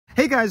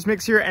guys,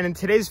 Mix here, and in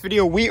today's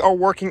video we are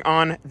working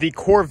on the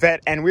Corvette,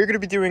 and we're going to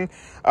be doing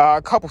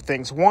a couple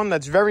things. One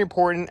that's very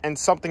important, and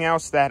something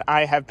else that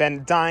I have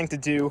been dying to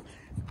do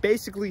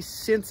basically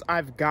since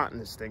I've gotten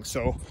this thing.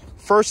 So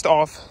first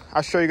off,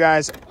 I'll show you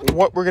guys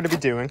what we're going to be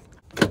doing.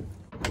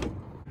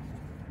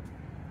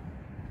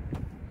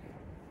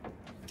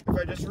 If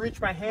I just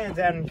reach my hand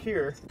down in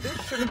here,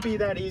 this shouldn't be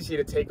that easy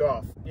to take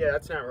off. Yeah,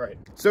 that's not right.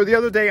 So the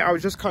other day I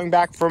was just coming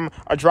back from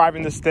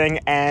driving this thing,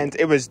 and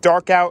it was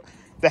dark out.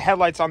 The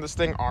headlights on this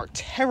thing are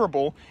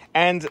terrible,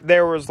 and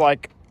there was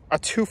like a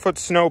 2-foot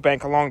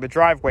snowbank along the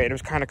driveway, and it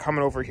was kind of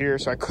coming over here,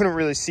 so I couldn't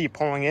really see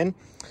pulling in.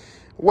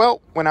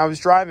 Well, when I was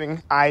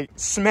driving, I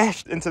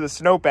smashed into the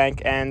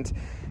snowbank, and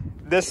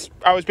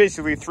I was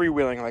basically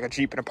three-wheeling like a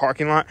Jeep in a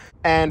parking lot,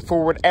 and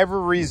for whatever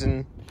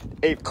reason,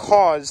 it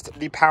caused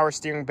the power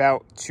steering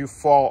belt to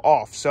fall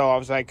off. So I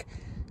was like,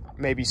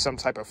 maybe some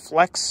type of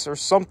flex or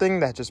something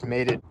that just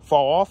made it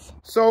fall off.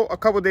 So a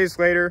couple days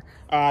later,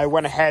 I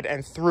went ahead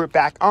and threw it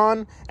back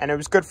on, and it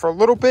was good for a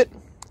little bit,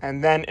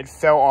 and then it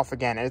fell off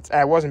again.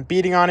 I wasn't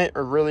beating on it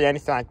or really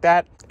anything like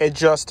that. It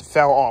just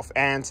fell off.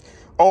 And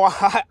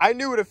I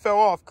knew it fell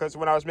off because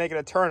when I was making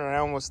a turn, I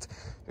almost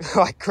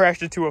like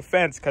crashed into a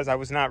fence because I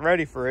was not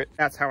ready for it.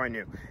 That's how I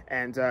knew.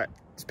 And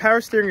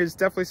power steering is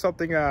definitely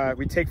something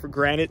we take for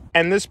granted.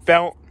 And this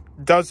belt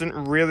doesn't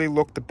really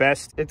look the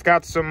best. It's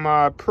got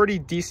some pretty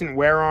decent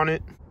wear on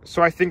it.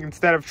 So I think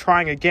instead of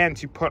trying again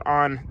to put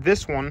on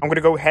this one, I'm going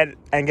to go ahead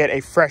and get a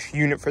fresh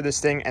unit for this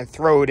thing and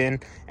throw it in.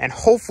 And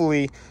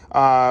hopefully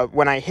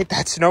when I hit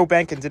that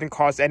snowbank, it didn't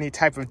cause any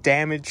type of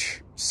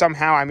damage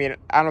somehow. I mean,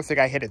 I don't think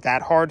I hit it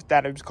that hard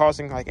that it was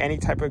causing like any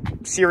type of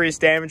serious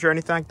damage or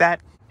anything like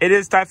that. It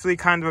is definitely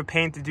kind of a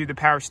pain to do the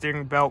power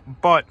steering belt,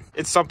 but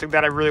it's something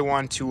that I really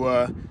want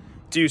to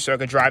do so I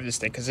could drive this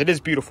thing because it is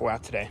beautiful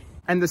out today.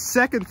 And the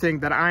second thing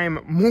that I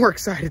am more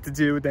excited to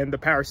do than the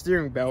power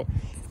steering belt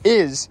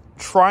is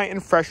try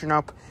and freshen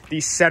up the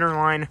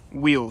centerline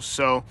wheels.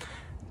 So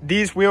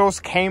these wheels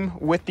came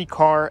with the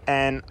car,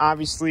 and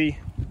obviously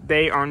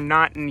they are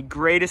not in the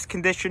greatest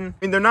condition.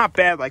 I mean, they're not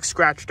bad like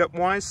scratched up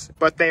wise,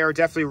 but they are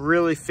definitely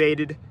really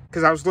faded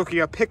because I was looking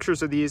at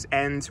pictures of these,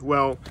 and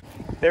well,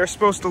 they're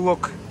supposed to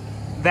look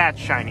that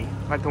shiny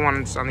like the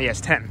ones on the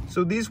S10.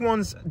 So these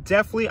ones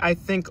definitely I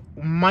think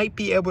might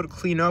be able to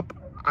clean up.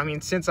 I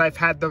mean, since I've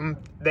had them,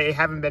 they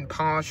haven't been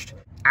polished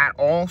at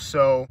all,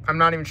 so I'm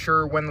not even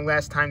sure when the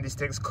last time these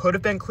things could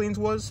have been cleaned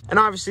was. And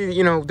obviously,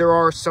 you know, there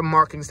are some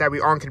markings that we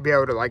aren't going to be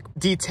able to like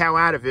detail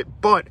out of it,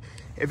 but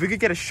if we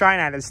could get a shine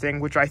out of this thing,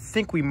 which I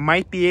think we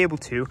might be able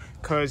to,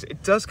 because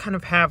it does kind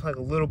of have like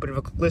a little bit of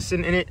a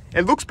glisten in it.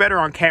 It looks better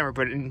on camera,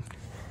 but in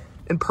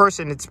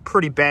person it's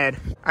pretty bad.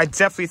 I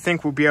definitely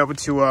think we'll be able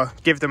to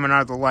give them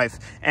another life,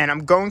 and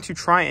I'm going to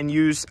try and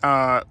use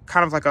kind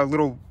of like a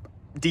little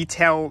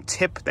detail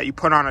tip that you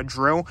put on a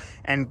drill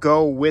and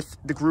go with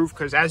the groove,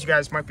 because as you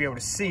guys might be able to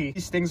see,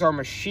 these things are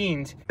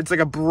machined. It's like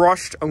a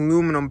brushed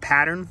aluminum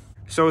pattern.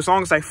 So as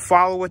long as I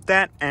follow with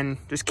that and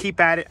just keep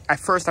at it, at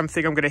first I'm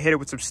thinking I'm going to hit it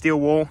with some steel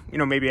wool, you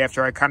know, maybe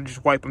after I kind of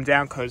just wipe them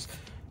down, because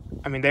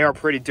I mean they are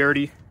pretty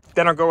dirty.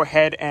 Then I'll go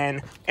ahead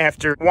and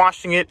after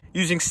washing it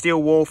using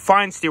steel wool,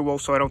 fine steel wool,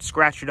 so I don't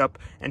scratch it up,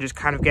 and just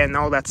kind of getting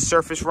all that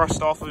surface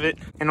rust off of it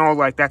and all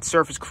like that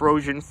surface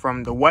corrosion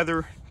from the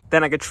weather.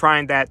 Then I could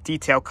try that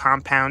detail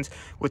compound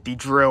with the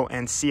drill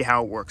and see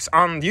how it works.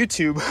 On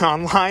YouTube,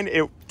 online,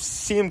 it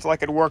seemed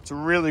like it worked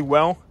really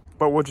well,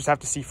 but we'll just have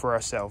to see for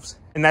ourselves.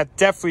 And that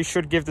definitely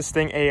should give this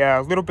thing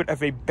a little bit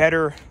of a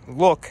better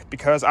look,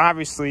 because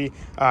obviously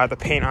the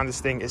paint on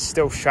this thing is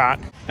still shot.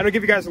 And I'll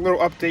give you guys a little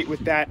update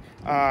with that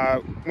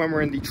when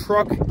we're in the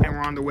truck and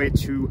we're on the way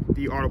to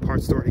the auto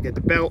parts store to get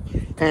the belt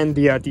and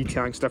the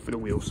detailing stuff for the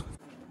wheels.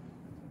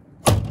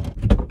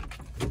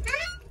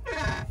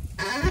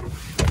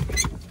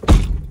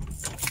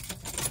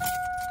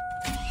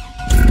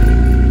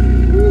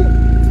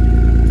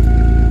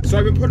 So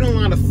I've been putting a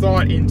lot of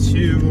thought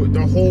into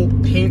the whole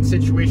paint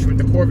situation with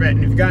the Corvette,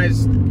 and if you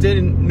guys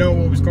didn't know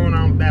what was going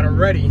on with that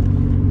already,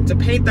 to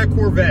paint that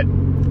Corvette,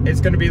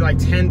 it's going to be like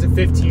 10 to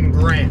 15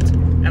 grand,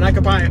 and I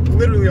could buy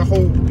literally a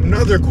whole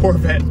nother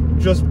Corvette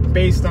just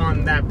based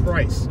on that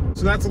price.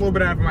 So that's a little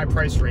bit out of my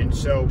price range.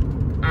 So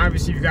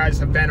obviously, if you guys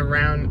have been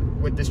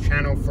around with this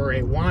channel for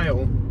a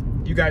while,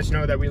 you guys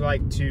know that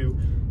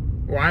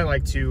I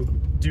like to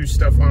do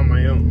stuff on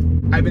my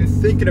own. I've been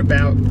thinking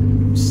about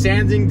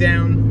sanding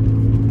down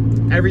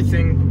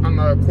everything on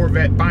the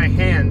Corvette by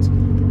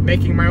hand,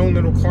 making my own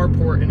little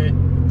carport in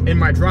it, in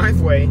my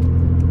driveway,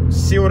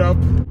 seal it up,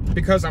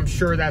 because I'm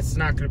sure that's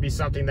not going to be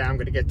something that I'm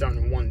going to get done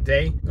in one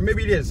day. Or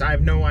maybe it is, I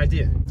have no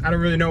idea. I don't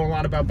really know a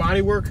lot about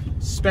bodywork,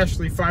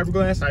 especially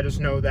fiberglass. I just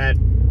know that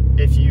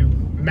if you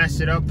mess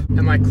it up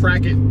and like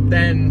crack it,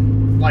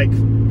 then like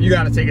you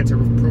got to take it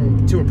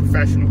to a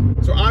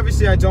professional. So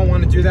obviously I don't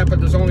want to do that,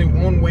 but there's only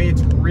one way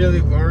to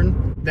really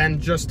learn than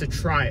just to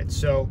try it.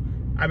 So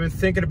I've been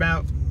thinking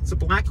about, it's a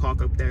Black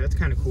Hawk up there, that's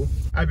kind of cool.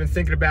 I've been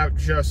thinking about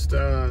just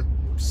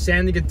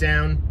sanding it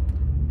down,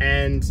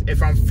 and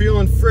if I'm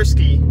feeling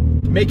frisky,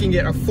 making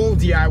it a full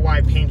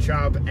DIY paint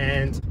job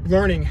and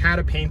learning how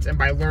to paint. And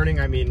by learning,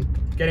 I mean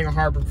getting a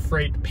Harbor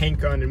Freight paint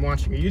gun and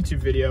watching a YouTube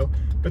video.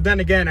 But then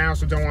again, I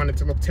also don't want it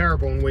to look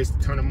terrible and waste a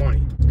ton of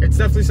money. It's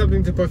definitely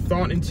something to put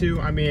thought into.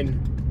 I mean,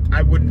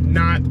 I would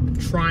not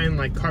try and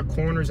like cut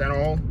corners at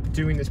all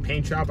doing this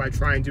paint job. I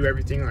try and do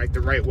everything like the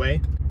right way.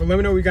 But let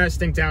me know what you guys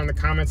think down in the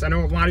comments. I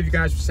know a lot of you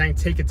guys were saying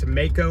take it to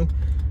Mako,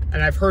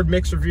 and I've heard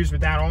mixed reviews with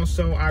that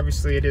also.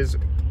 Obviously it is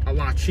a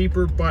lot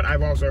cheaper, but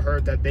I've also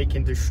heard that they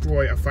can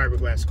destroy a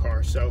fiberglass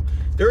car. So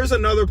there is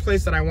another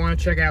place that I want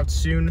to check out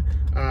soon,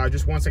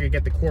 just once I can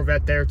get the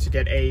Corvette there, to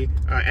get a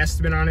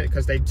estimate on it,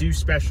 because they do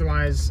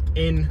specialize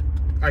in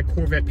like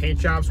Corvette paint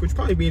jobs, which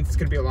probably means it's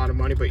going to be a lot of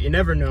money, but you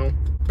never know.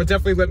 But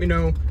definitely let me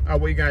know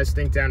what you guys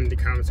think down in the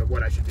comments of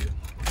what I should do.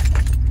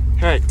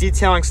 All right,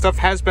 detailing stuff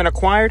has been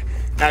acquired.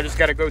 Now I just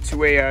got to go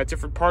to a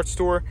different parts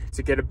store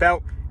to get a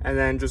belt, and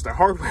then just a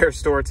hardware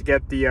store to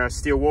get the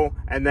steel wool,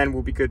 and then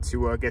we'll be good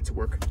to get to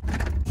work.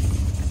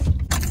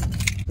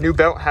 New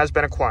belt has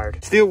been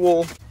acquired. Steel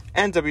wool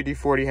and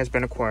WD-40 has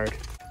been acquired.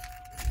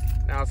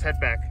 Now let's head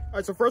back. All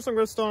right, so first I'm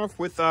going to start off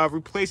with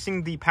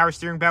replacing the power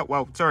steering belt.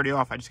 Well, it's already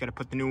off. I just got to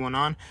put the new one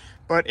on,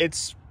 but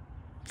it's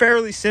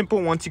fairly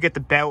simple once you get the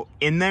belt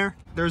in there.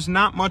 There's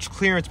not much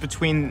clearance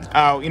between,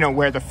 you know,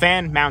 where the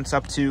fan mounts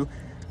up to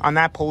on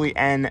that pulley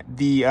and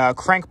the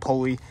crank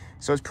pulley.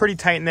 So it's pretty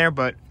tight in there,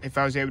 but if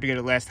I was able to get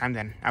it last time,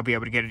 then I'll be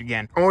able to get it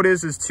again. All it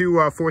is two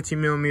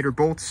 14mm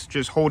bolts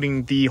just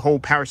holding the whole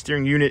power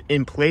steering unit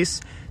in place.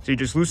 So you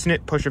just loosen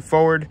it, push it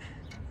forward,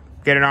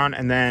 get it on,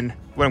 and then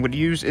what I'm going to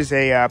use is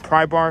a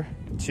pry bar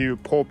to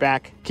pull it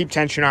back, keep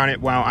tension on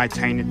it while I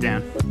tighten it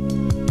down.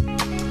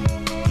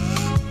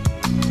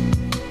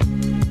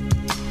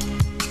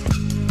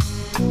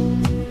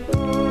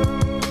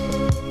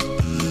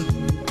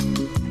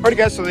 Alright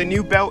guys, so the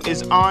new belt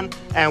is on,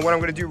 and what I'm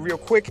going to do real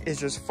quick is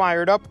just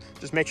fire it up,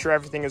 just make sure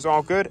everything is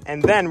all good,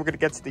 and then we're going to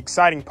get to the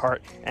exciting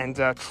part and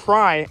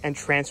try and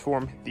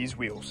transform these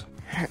wheels.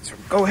 Alright, so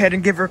go ahead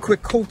and give her a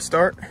quick cold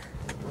start.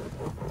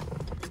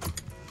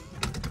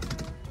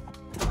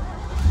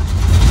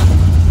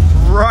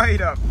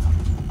 Right up.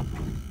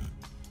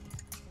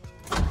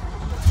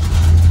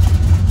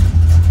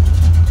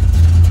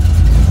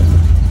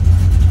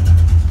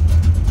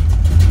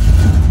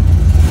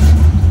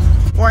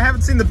 Well, I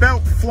haven't seen the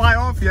belt fly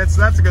off yet, so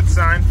that's a good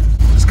sign.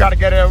 Just got to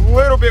get it a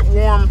little bit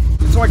warm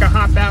so I can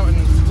hop out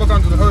and look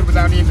under the hood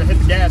without needing to hit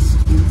the gas.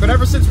 But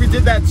ever since we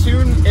did that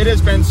tune, it has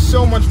been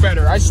so much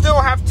better. I still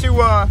have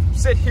to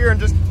sit here and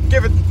just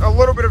give it a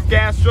little bit of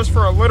gas just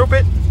for a little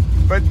bit,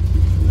 but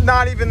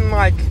not even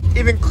like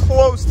even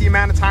close the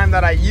amount of time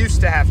that I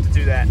used to have to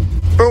do that.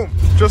 Boom,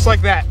 just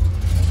like that.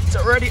 It's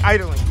already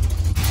idling.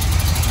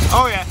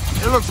 Oh yeah,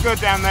 it looks good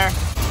down there.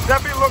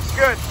 Definitely looks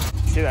good.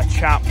 See that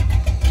chop?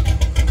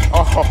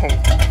 Oh,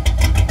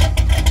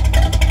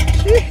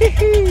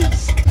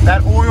 jeez.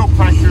 That oil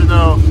pressure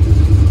though,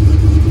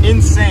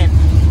 insane.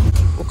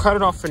 We'll cut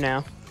it off for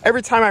now.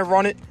 Every time I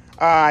run it,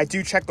 I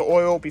do check the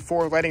oil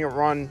before letting it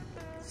run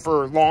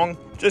for long,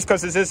 just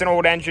because this is an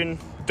old engine,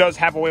 does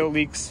have oil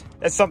leaks.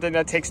 That's something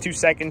that takes 2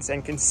 seconds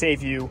and can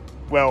save you,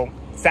 well,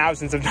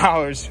 thousands of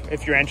dollars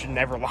if your engine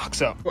never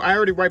locks up. Well, I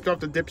already wiped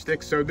off the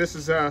dipstick, so this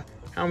is how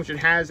much it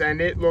has,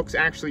 and it looks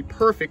actually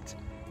perfect.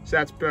 So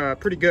that's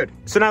pretty good.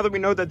 So now that we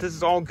know that this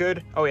is all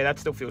good, oh yeah, that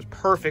still feels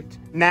perfect.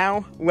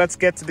 Now let's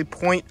get to the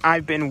point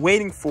I've been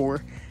waiting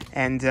for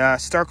and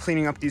start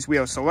cleaning up these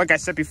wheels. So like I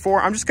said before,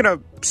 I'm just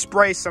gonna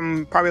spray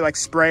some, probably like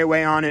spray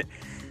away on it.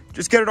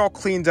 Just get it all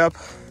cleaned up.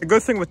 The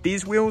good thing with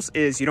these wheels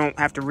is you don't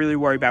have to really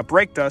worry about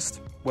brake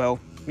dust.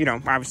 Well, you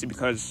know, obviously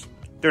because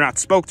they're not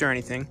spoked or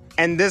anything.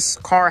 And this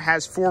car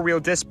has 4-wheel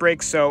disc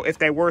brakes, so if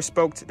they were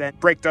spoked, then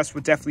brake dust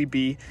would definitely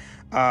be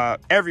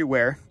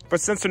everywhere. But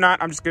since they're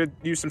not, I'm just gonna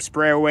use some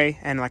spray away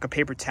and like a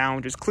paper towel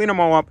and just clean them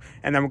all up,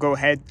 and then we'll go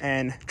ahead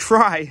and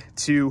try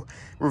to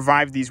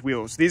revive these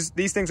wheels. These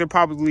things are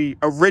probably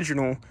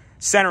original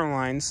center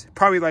lines,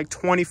 probably like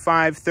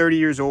 25, 30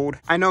 years old.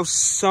 I know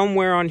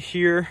somewhere on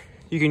here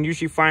you can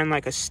usually find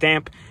like a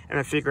stamp and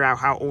then figure out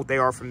how old they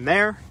are from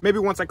there. Maybe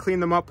once I clean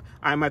them up,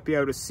 I might be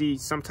able to see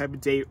some type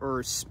of date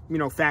or, you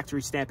know,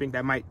 factory stamping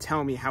that might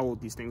tell me how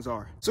old these things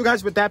are. So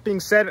guys, with that being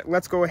said,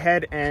 let's go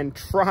ahead and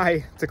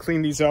try to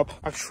clean these up.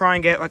 I'll try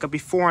and get like a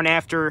before and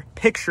after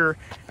picture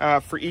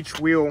for each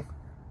wheel.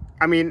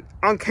 I mean,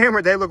 on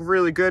camera, they look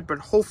really good, but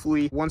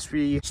hopefully once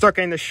we start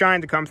getting the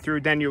shine to come through,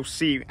 then you'll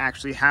see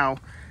actually how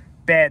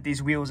bad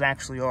these wheels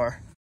actually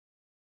are.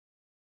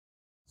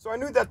 So I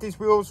knew that these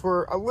wheels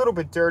were a little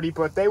bit dirty,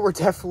 but they were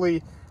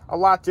definitely a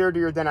lot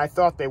dirtier than I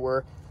thought they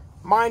were.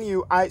 Mind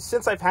you,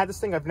 since I've had this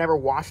thing, I've never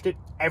washed it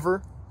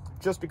ever,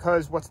 just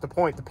because what's the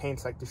point? The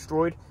paint's like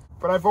destroyed.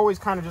 But I've always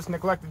kind of just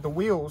neglected the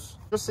wheels.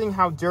 Just seeing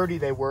how dirty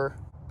they were,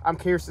 I'm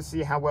curious to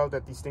see how well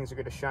that these things are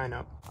going to shine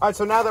up. All right,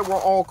 so now that we're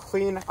all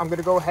clean, I'm going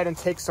to go ahead and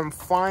take some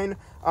fine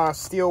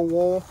steel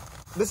wool.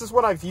 This is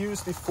what I've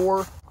used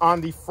before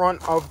on the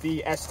front of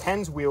the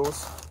S10's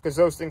wheels, because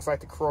those things like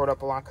to corrode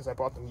up a lot because I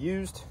bought them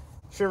used.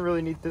 Shouldn't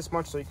really need this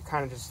much, so you can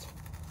kind of just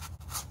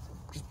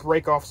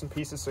break off some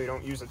pieces so you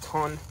don't use a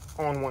ton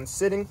on one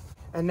sitting.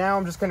 And now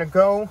I'm just gonna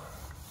go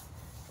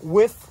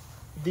with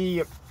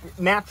the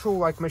natural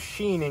like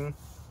machining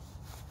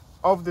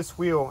of this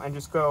wheel and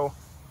just go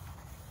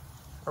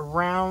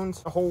around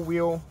the whole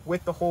wheel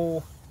with the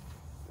whole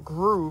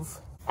groove.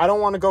 I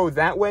don't want to go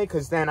that way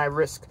because then I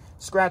risk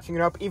scratching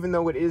it up. Even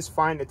though it is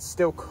fine, it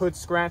still could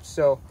scratch.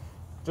 So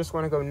just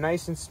want to go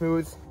nice and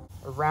smooth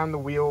around the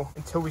wheel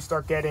until we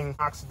start getting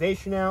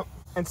oxidation out.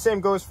 And same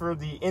goes for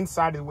the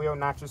inside of the wheel,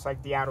 not just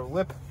like the outer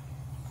lip.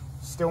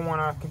 Still want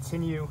to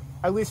continue,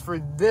 at least for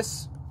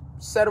this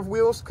set of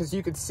wheels, because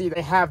you can see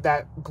they have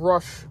that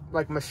brush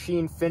like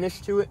machine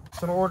finish to it.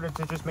 So in order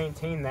to just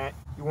maintain that,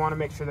 you want to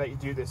make sure that you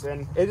do this.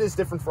 And it is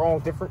different for all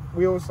different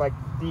wheels. Like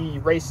the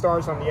Race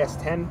Stars on the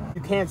S10,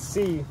 you can't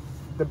see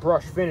the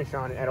brush finish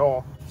on it at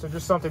all. So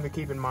just something to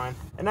keep in mind.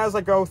 And as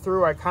I go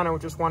through, I kind of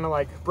just want to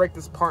like break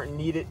this apart and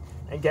knead it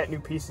and get new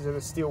pieces of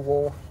the steel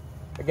wool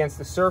against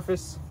the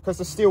surface, because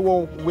the steel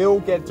wool will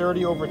get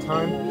dirty over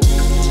time.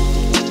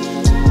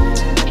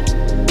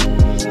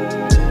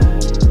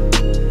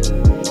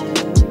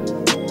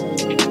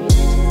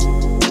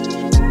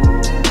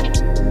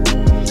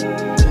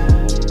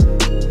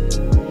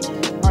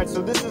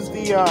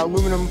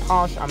 Aluminum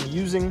polish I'm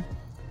using.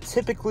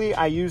 Typically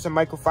I use a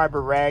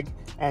microfiber rag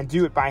and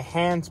do it by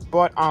hand,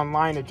 but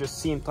online it just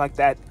seemed like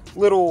that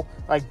little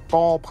like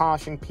ball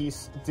polishing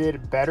piece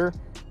did better.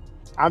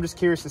 I'm just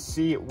curious to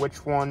see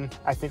which one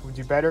I think would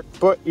do better,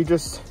 but you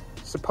just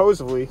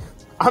supposedly,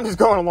 I'm just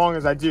going along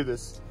as I do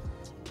this,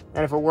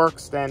 and if it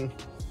works then,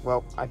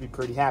 well, I'd be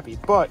pretty happy.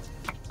 But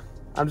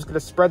I'm just going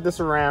to spread this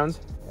around,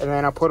 and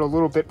then I'll put a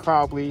little bit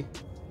probably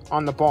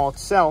on the ball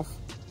itself.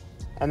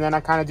 And then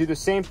I kind of do the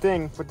same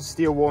thing with the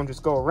steel wool and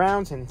just go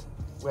around and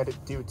let it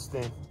do its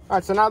thing. All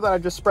right, so now that I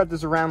just spread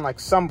this around like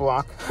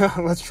sunblock,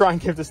 let's try and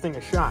give this thing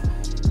a shot.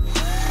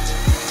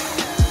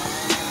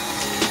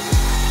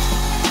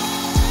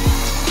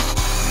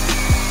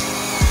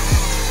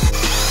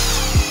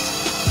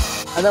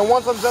 And then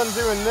once I'm done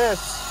doing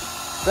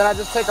this, then I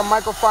just take a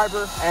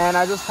microfiber and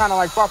I just kind of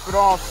like buff it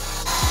off.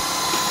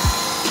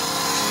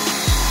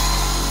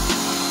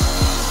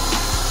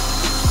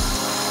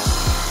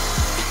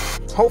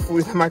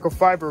 Hopefully the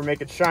microfiber will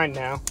make it shine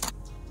now.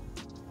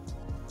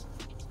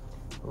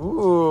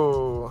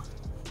 Ooh,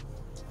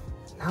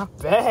 not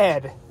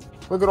bad.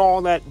 Look at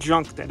all that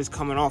junk that is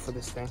coming off of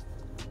this thing.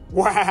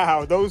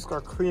 Wow, those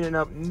are cleaning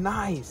up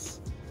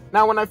nice.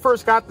 Now, when I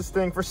first got this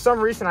thing, for some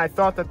reason I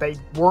thought that they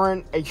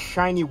weren't a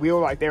shiny wheel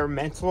like they were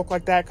meant to look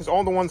like that, because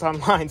all the ones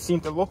online seem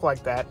to look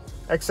like that,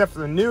 except for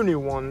the new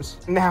ones.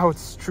 Now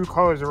its true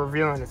colors are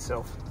revealing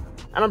itself.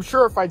 And I'm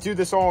sure if I do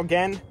this all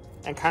again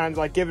and kind of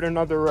like give it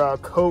another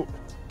coat,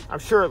 I'm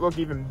sure it looked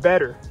even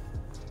better,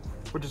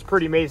 which is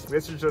pretty amazing.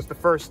 This is just the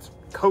first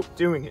coat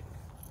doing it.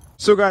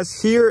 So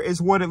guys, here is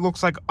what it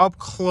looks like up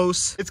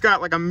close. It's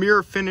got like a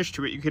mirror finish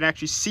to it. You can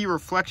actually see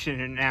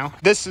reflection in it now.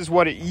 This is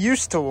what it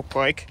used to look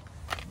like.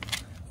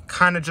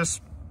 Kind of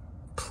just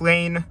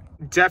plain.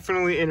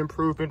 Definitely an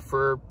improvement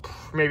for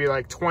maybe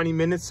like 20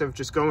 minutes of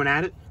just going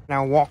at it.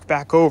 Now walk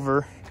back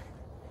over.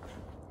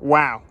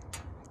 Wow,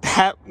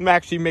 that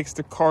actually makes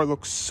the car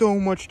look so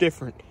much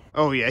different.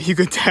 Oh yeah, you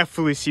could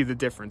definitely see the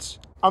difference.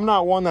 I'm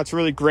not one that's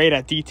really great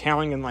at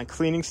detailing and like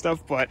cleaning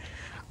stuff, but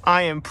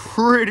I am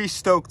pretty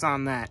stoked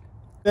on that.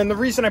 Then the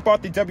reason I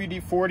bought the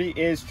WD-40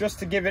 is just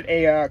to give it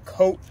a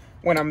coat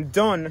when I'm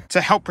done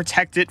to help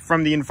protect it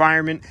from the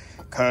environment,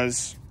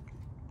 because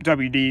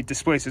WD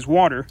displaces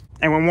water.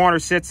 And when water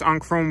sits on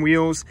chrome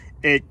wheels,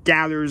 it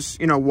gathers,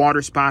 you know,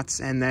 water spots,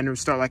 and then it'll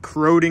start like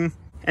corroding.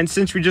 And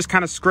since we just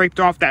kind of scraped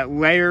off that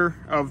layer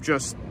of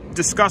just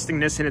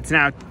disgustingness, and it's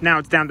now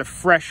it's down to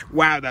fresh,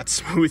 wow, that's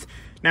smooth.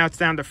 Now it's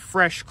down to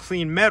fresh,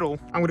 clean metal.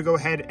 I'm gonna go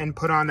ahead and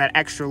put on that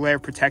extra layer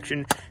of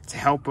protection to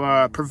help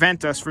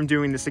prevent us from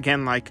doing this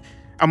again like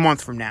a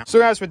month from now. So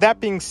guys, with that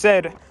being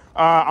said,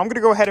 I'm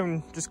gonna go ahead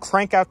and just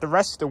crank out the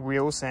rest of the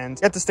wheels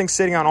and get this thing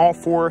sitting on all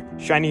 4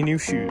 shiny new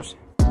shoes.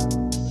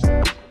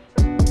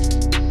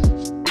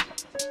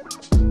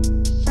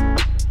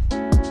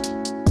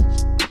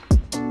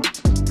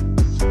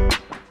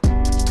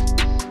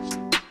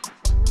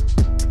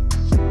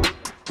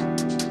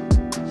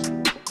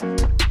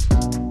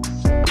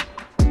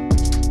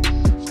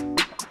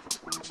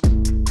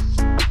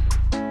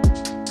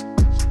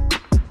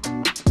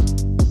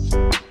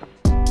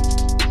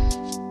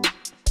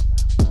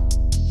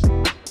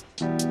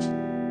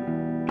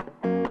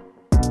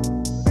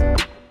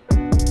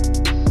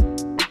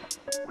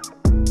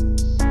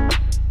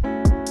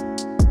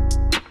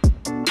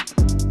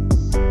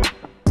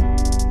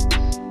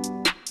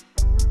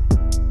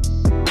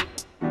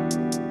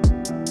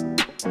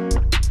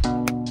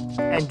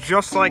 And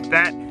just like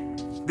that,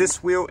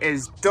 this wheel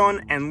is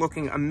done and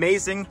looking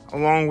amazing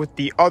along with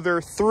the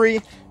other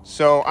 3.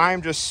 So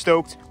I'm just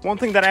stoked. One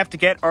thing that I have to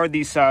get are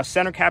these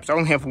center caps. I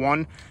only have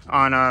one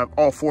on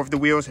all 4 of the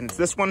wheels, and it's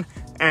this one.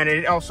 And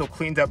it also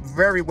cleaned up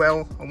very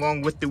well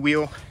along with the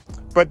wheel.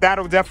 but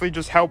that'll definitely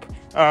just help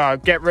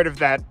get rid of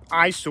that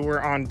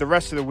eyesore on the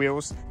rest of the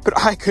wheels. But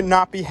I could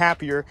not be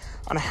happier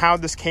on how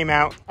this came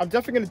out. I'm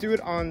definitely going to do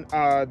it on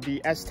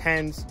the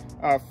S10's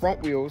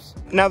front wheels.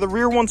 Now the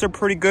rear ones are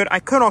pretty good. I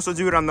could also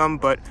do it on them,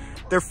 but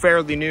they're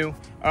fairly new.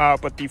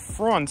 But the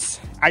fronts,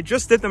 I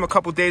just did them a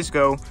couple days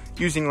ago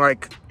using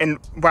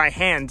by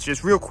hand,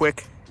 just real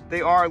quick. They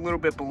are a little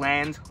bit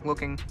bland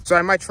looking, so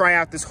I might try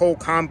out this whole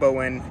combo,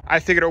 and I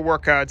think it'll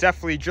work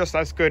definitely just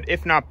as good,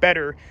 if not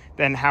better,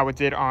 than how it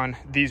did on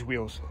these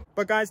wheels.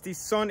 But guys, the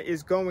sun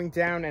is going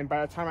down, and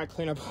by the time I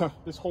clean up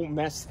this whole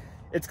mess,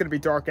 it's going to be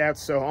dark out.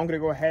 So I'm going to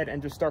go ahead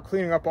and just start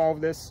cleaning up all of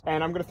this,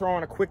 and I'm going to throw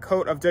on a quick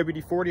coat of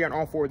WD-40 on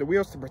all 4 of the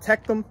wheels to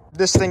protect them.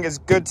 This thing is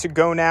good to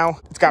go now.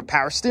 It's got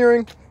power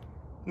steering,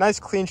 nice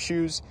clean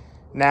shoes.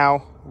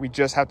 Now we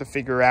just have to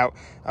figure out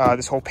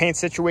this whole paint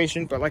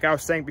situation. But like I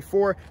was saying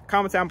before,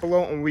 comment down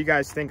below on what you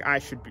guys think I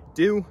should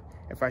do.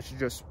 If I should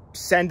just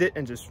send it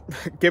and just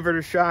give it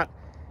a shot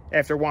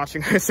after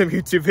watching some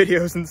YouTube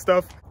videos and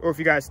stuff, or if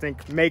you guys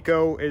think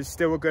Mako is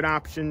still a good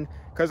option,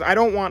 because I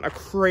don't want a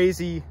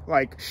crazy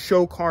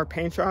show car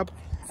paint job.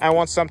 I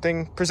want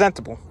something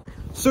presentable.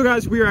 So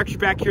guys, we are actually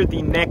back here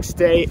the next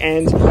day,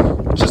 and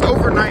just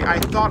overnight I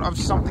thought of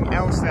something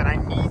else that I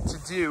need to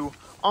do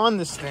on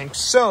this thing.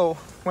 So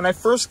when I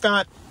first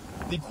got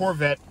the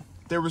Corvette,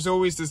 there was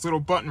always this little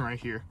button right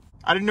here.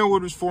 I didn't know what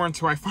it was for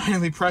until I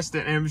finally pressed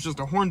it, and it was just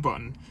a horn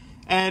button.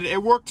 And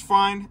it worked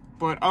fine,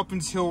 but up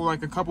until a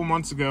couple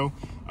months ago,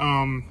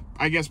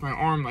 I guess my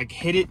arm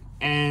hit it,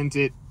 and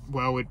it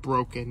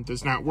broke and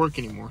does not work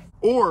anymore.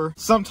 Or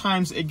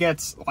sometimes it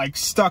gets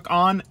stuck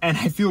on, and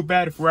I feel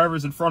bad if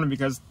whoever's in front of me,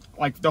 because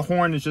the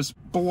horn is just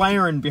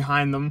blaring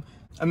behind them,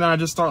 and then I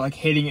just start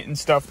hitting it and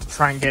stuff to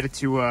try and get it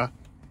to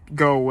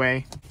go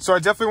away. So I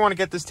definitely want to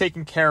get this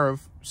taken care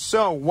of.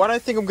 So what I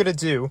think I'm gonna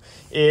do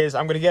is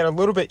I'm gonna get a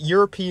little bit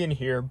European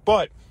here,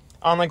 but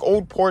on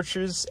old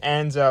Porsches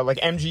and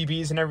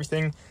MGBs and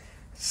everything,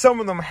 some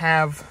of them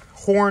have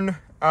horn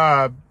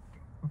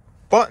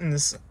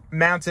buttons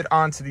mounted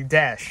onto the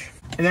dash,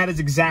 and that is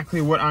exactly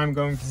what I'm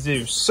going to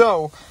do.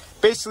 So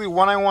basically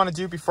what I want to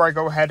do before I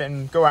go ahead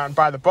and go out and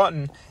buy the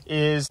button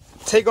is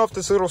take off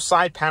this little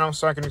side panel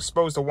so I can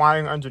expose the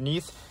wiring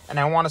underneath, and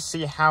I want to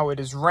see how it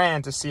is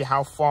ran to see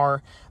how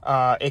far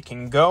it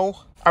can go.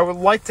 I would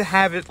like to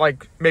have it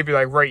maybe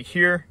right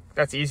here.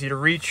 That's easy to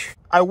reach.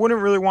 I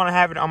wouldn't really want to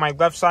have it on my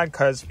left side,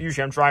 because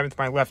usually I'm driving with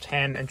my left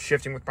hand and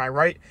shifting with my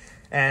right,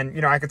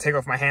 and I could take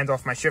off my hands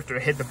off my shifter to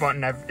hit the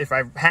button if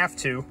I have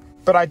to,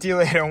 but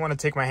ideally I don't want to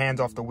take my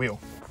hands off the wheel.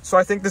 So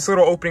I think this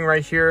little opening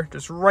right here,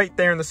 just right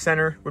there in the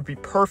center, would be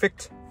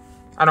perfect.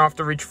 I don't have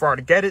to reach far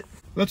to get it.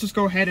 Let's just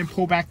go ahead and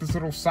pull back this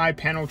little side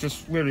panel,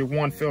 just literally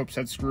one Phillips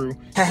head screw,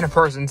 and a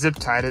person zip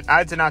tied it.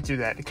 I did not do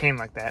that, it came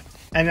like that.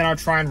 And then I'll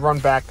try and run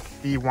back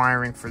the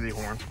wiring for the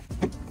horn.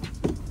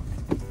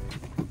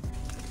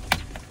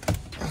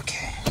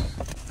 Okay.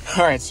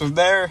 All right, so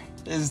there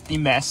is the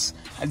mess.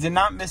 I did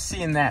not miss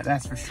seeing that,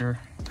 that's for sure.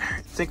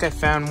 I think I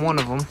found one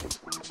of them.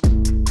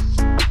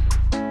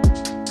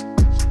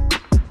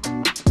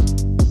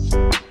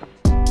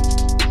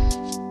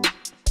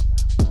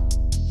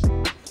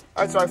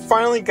 All right, so I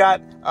finally got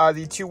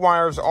the 2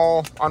 wires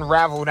all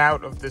unraveled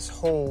out of this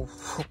whole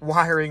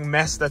wiring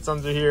mess that's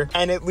under here,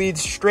 and it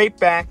leads straight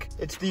back.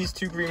 It's these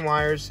 2 green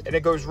wires, and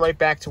it goes right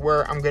back to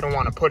where I'm gonna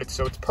want to put it.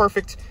 So it's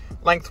perfect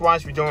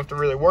lengthwise. We don't have to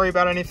really worry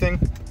about anything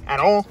at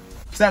all.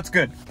 So that's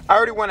good. I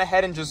already went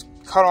ahead and just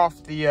cut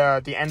off the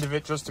end of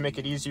it just to make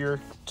it easier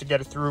to get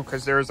it through,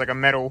 because there is a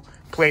metal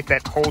plate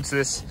that holds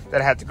this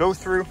that I had to go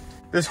through.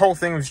 This whole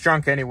thing was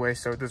junk anyway,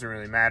 so it doesn't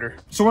really matter.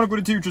 So what I'm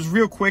going to do just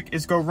real quick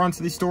is go run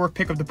to the store,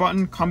 pick up the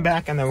button, come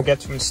back, and then we'll get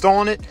to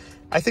installing it.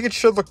 I think it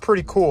should look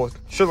pretty cool. It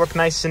should look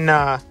nice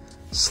and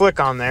slick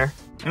on there.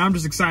 And I'm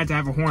just excited to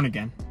have a horn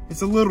again.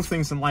 It's the little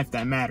things in life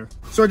that matter.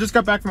 So I just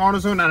got back from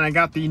AutoZone and I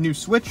got the new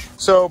switch.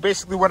 So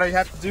basically what I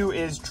have to do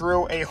is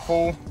drill a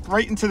hole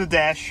right into the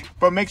dash,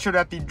 but make sure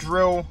that the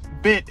drill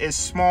bit is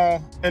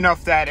small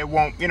enough that it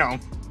won't,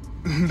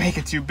 make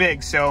it too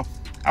big. So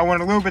I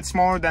want it a little bit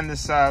smaller than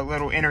this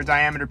little inner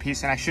diameter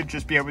piece, and I should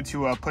just be able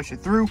to push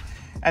it through.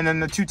 And then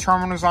the 2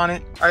 terminals on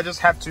it, I just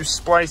have to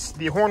splice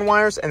the horn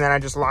wires, and then I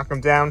just lock them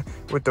down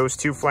with those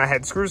 2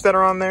 flathead screws that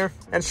are on there,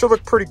 and it should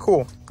look pretty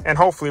cool and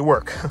hopefully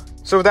work.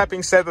 So with that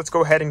being said, let's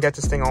go ahead and get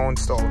this thing all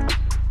installed.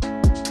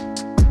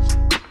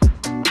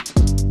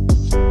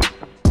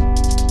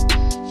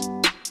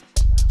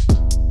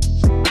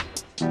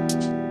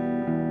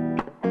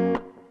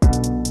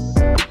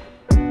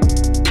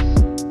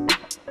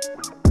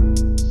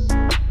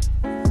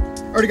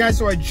 Alrighty guys,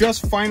 so I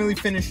just finally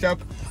finished up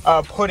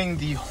putting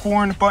the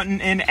horn button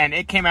in, and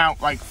it came out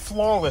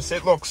flawless.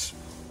 It looks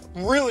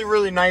really,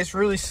 really nice,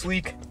 really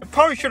sleek. I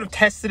probably should have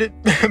tested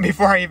it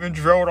before I even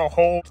drilled a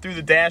hole through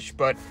the dash,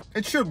 but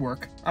it should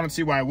work. I don't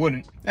see why I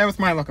wouldn't. And with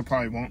my luck, it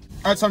probably won't.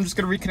 Alright, so I'm just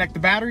gonna reconnect the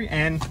battery,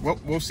 and well,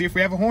 we'll see if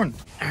we have a horn.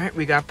 Alright,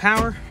 we got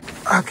power.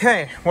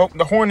 Okay, well,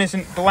 the horn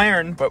isn't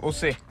blaring, but we'll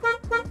see.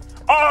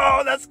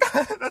 Oh,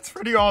 that's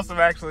pretty awesome,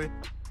 actually.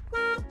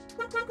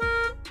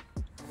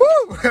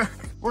 Woo!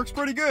 Works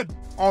pretty good.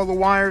 All the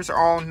wires are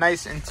all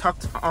nice and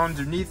tucked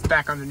underneath,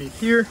 back underneath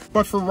here.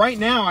 But for right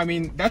now, I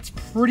mean, that's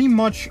pretty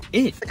much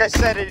it. Like I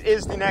said, it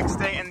is the next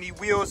day and the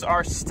wheels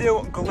are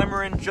still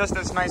glimmering just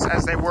as nice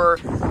as they were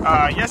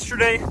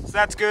yesterday. So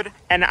that's good.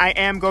 And I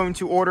am going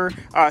to order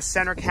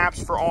center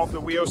caps for all of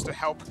the wheels to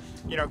help,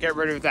 you know, get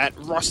rid of that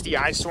rusty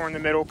eyesore in the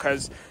middle,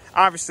 because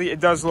obviously it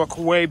does look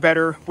way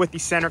better with the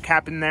center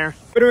cap in there.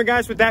 But anyway,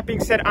 guys, with that being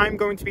said, I'm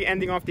going to be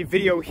ending off the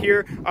video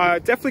here.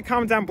 Definitely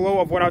comment down below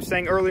of what I was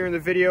saying earlier in the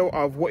video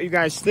of what you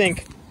guys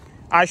think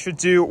I should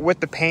do with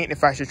the paint.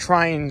 If I should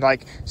try and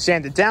like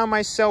sand it down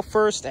myself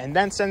first and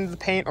then sand the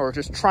paint, or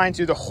just try and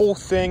do the whole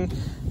thing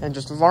and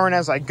just learn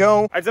as I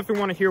go. I definitely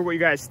want to hear what you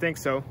guys think,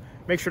 so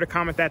make sure to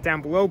comment that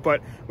down below.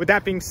 But with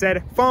that being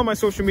said, follow my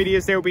social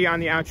medias. They will be on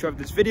the outro of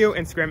this video.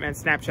 Instagram and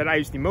Snapchat I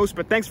use the most.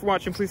 But thanks for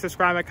watching. Please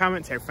subscribe, like, comment,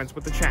 and tell your friends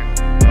with the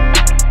channel.